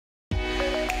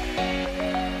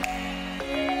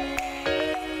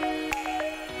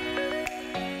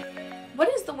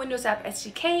Windows App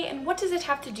SDK and what does it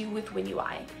have to do with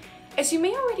WinUI? As you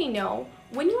may already know,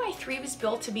 WinUI 3 was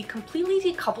built to be completely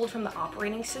decoupled from the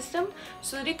operating system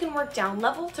so that it can work down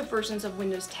level to versions of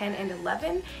Windows 10 and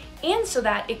 11, and so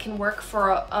that it can work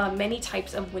for many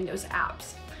types of Windows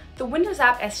apps. The Windows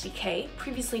App SDK,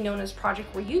 previously known as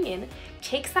Project Reunion,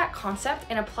 takes that concept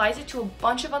and applies it to a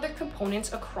bunch of other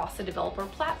components across the developer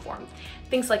platform.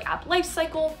 Things like app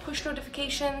lifecycle, push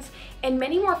notifications, and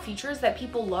many more features that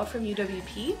people love from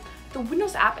UWP. The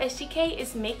Windows App SDK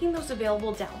is making those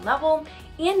available down level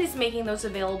and is making those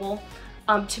available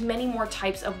to many more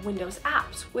types of Windows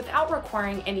apps without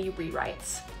requiring any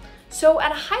rewrites. So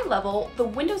at a high level, the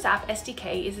Windows App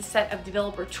SDK is a set of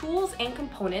developer tools and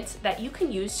components that you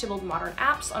can use to build modern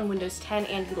apps on Windows 10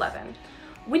 and 11.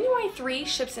 WinUI 3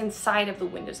 ships inside of the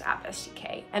Windows App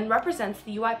SDK and represents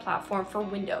the UI platform for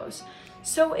Windows.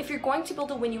 So if you're going to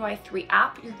build a WinUI 3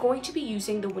 app, you're going to be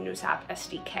using the Windows App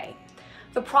SDK.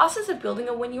 The process of building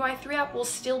a WinUI 3 app will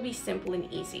still be simple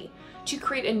and easy. To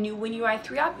create a new WinUI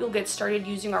 3 app, you'll get started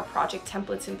using our project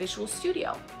templates in Visual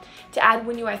Studio. To add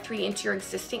WinUI 3 into your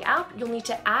existing app, you'll need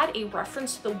to add a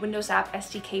reference to the Windows App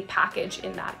SDK package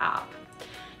in that app.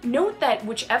 Note that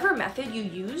whichever method you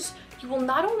use, you will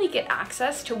not only get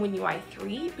access to WinUI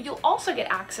 3, but you'll also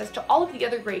get access to all of the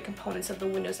other great components of the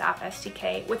Windows App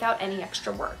SDK without any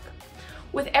extra work.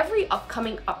 With every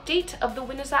upcoming update of the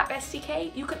Windows App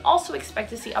SDK, you can also expect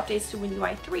to see updates to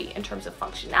WinUI 3 in terms of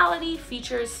functionality,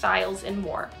 features, styles, and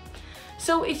more.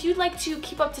 So if you'd like to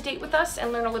keep up to date with us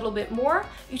and learn a little bit more,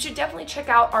 you should definitely check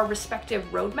out our respective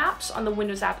roadmaps on the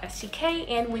Windows App SDK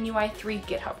and WinUI 3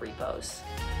 GitHub repos.